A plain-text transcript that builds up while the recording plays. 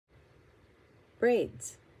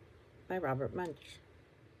Braids by Munsch.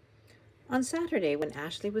 On Saturday, when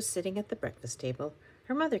Ashley was sitting at the breakfast table,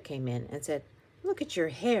 her mother came in and said, "Look at your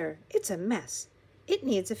hair. It's a mess. It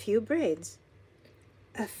needs a few braids."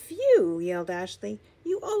 "A few?" yelled Ashley.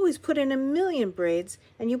 "You always put in 1,000,000 braids,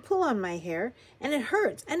 and you pull on my hair, and it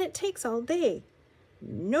hurts, and it takes all day."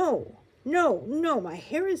 No, my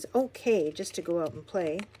hair is okay just to go out and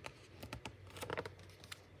play."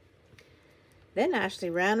 Then Ashley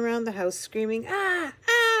ran around the house screaming, "Ah,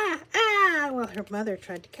 ah, ah," while her mother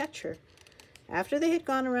tried to catch her. After they had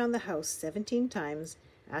gone around the house 17 times,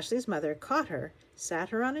 Ashley's mother caught her,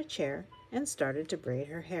 sat her on a chair, and started to braid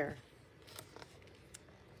her hair.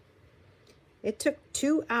 It took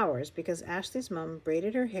 2 hours because Ashley's mom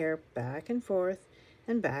braided her hair back and forth,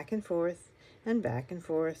 and back and forth, and back and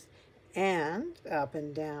forth, and up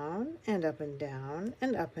and down, and up and down,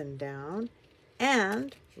 and up and down,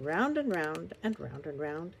 and round and round, and round and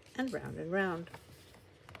round, and round and round.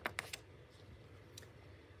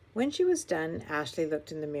 When she was done, Ashley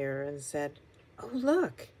looked in the mirror and said, "Oh,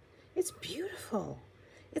 look, it's beautiful.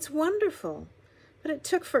 It's wonderful, but it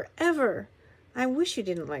took forever. I wish you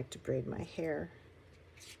didn't like to braid my hair."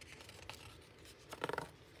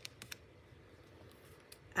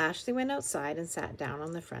 Ashley went outside and sat down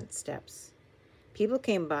on the front steps. People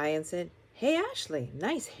came by and said, "Hey, Ashley,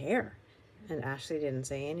 nice hair." And Ashley didn't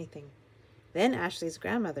say anything. Then Ashley's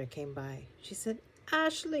grandmother came by. She said,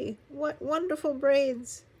 "Ashley, what wonderful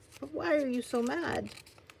braids. But why are you so mad?"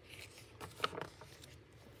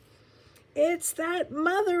 "It's that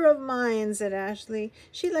mother of mine," said Ashley.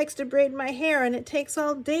 "She likes to braid my hair and it takes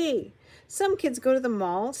all day. Some kids go to the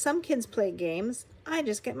mall, some kids play games. I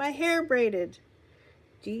just get my hair braided."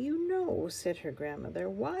 "Do you know," said her grandmother,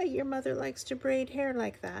 "why your mother likes to braid hair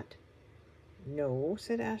like that?" "No,"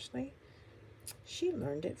 said Ashley. "She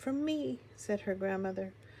learned it from me," said her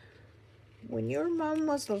grandmother. "When your mom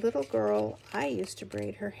was a little girl, I used to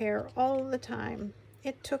braid her hair all the time.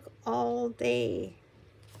 It took all day."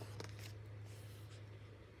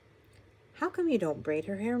 "How come you don't braid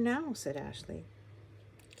her hair now?" said Ashley.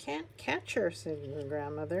 "Can't catch her," said her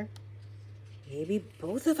grandmother. "Maybe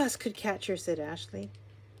both of us could catch her," said Ashley.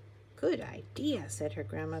 "Good idea," said her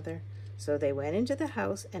grandmother. So they went into the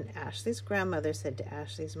house, and Ashley's grandmother said to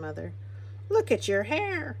Ashley's mother, "Look at your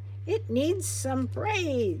hair. It needs some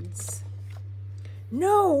braids."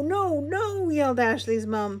 No, yelled Ashley's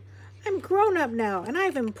mom. "I'm grown up now, and I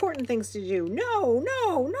have important things to do.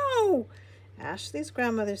 No. Ashley's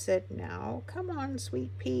grandmother said, "Now, come on,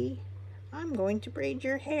 sweet pea. I'm going to braid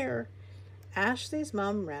your hair." Ashley's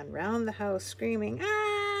mom ran round the house screaming,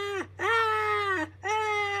 "Ah, ah,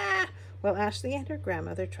 ah," while Ashley and her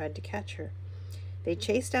grandmother tried to catch her. They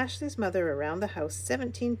chased Ashley's mother around the house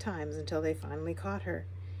 17 times until they finally caught her.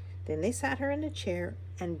 Then they sat her in a chair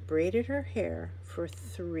and braided her hair for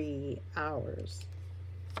 3 hours.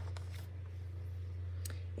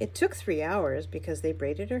 It took 3 hours because they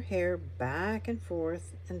braided her hair back and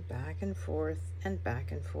forth, and back and forth, and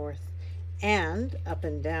back and forth, and up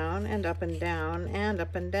and down, and up and down, and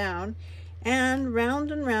up and down, and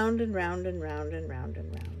round and round, and round and round, and round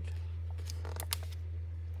and round.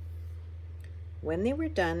 When they were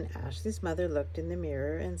done, Ashley's mother looked in the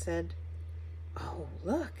mirror and said, "Oh,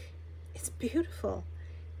 look, it's beautiful.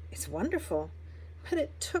 It's wonderful, but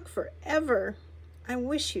it took forever. I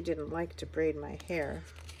wish you didn't like to braid my hair."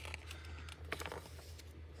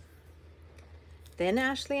 Then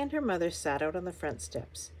Ashley and her mother sat out on the front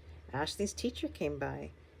steps. Ashley's teacher came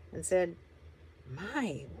by and said,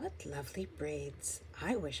 "My, what lovely braids.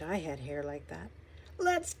 I wish I had hair like that."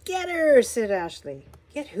 "Let's get her," said Ashley.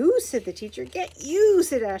 "Get who?" said the teacher. "Get you,"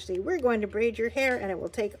 said Ashley. "We're going to braid your hair, and it will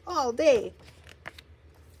take all day."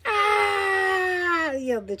 "Ah!"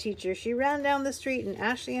 yelled the teacher. She ran down the street, and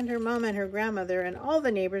Ashley and her mom and her grandmother and all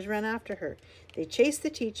the neighbors ran after her. They chased the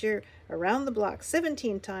teacher around the block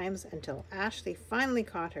 17 times until Ashley finally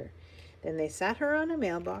caught her. Then they sat her on a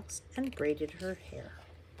mailbox and braided her hair.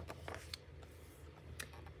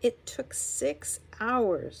 It took 6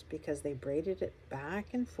 hours because they braided it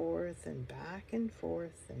back and forth, and back and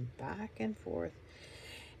forth, and back and forth,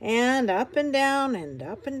 and up and down, and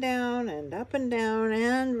up and down, and up and down,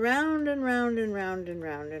 and round and round, and round and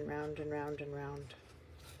round, and round and round and round.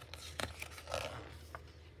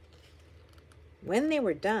 When they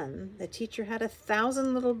were done, the teacher had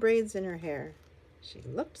 1,000 little braids in her hair. She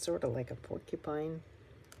looked sort of like a porcupine.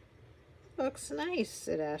 "Looks nice,"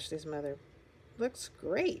 said Ashley's mother. "Looks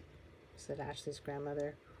great," said Ashley's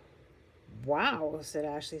grandmother. "Wow," said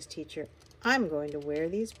Ashley's teacher. "I'm going to wear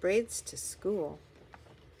these braids to school."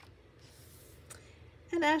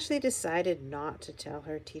 And Ashley decided not to tell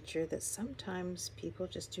her teacher that sometimes people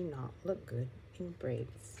just do not look good in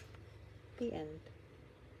braids. The end.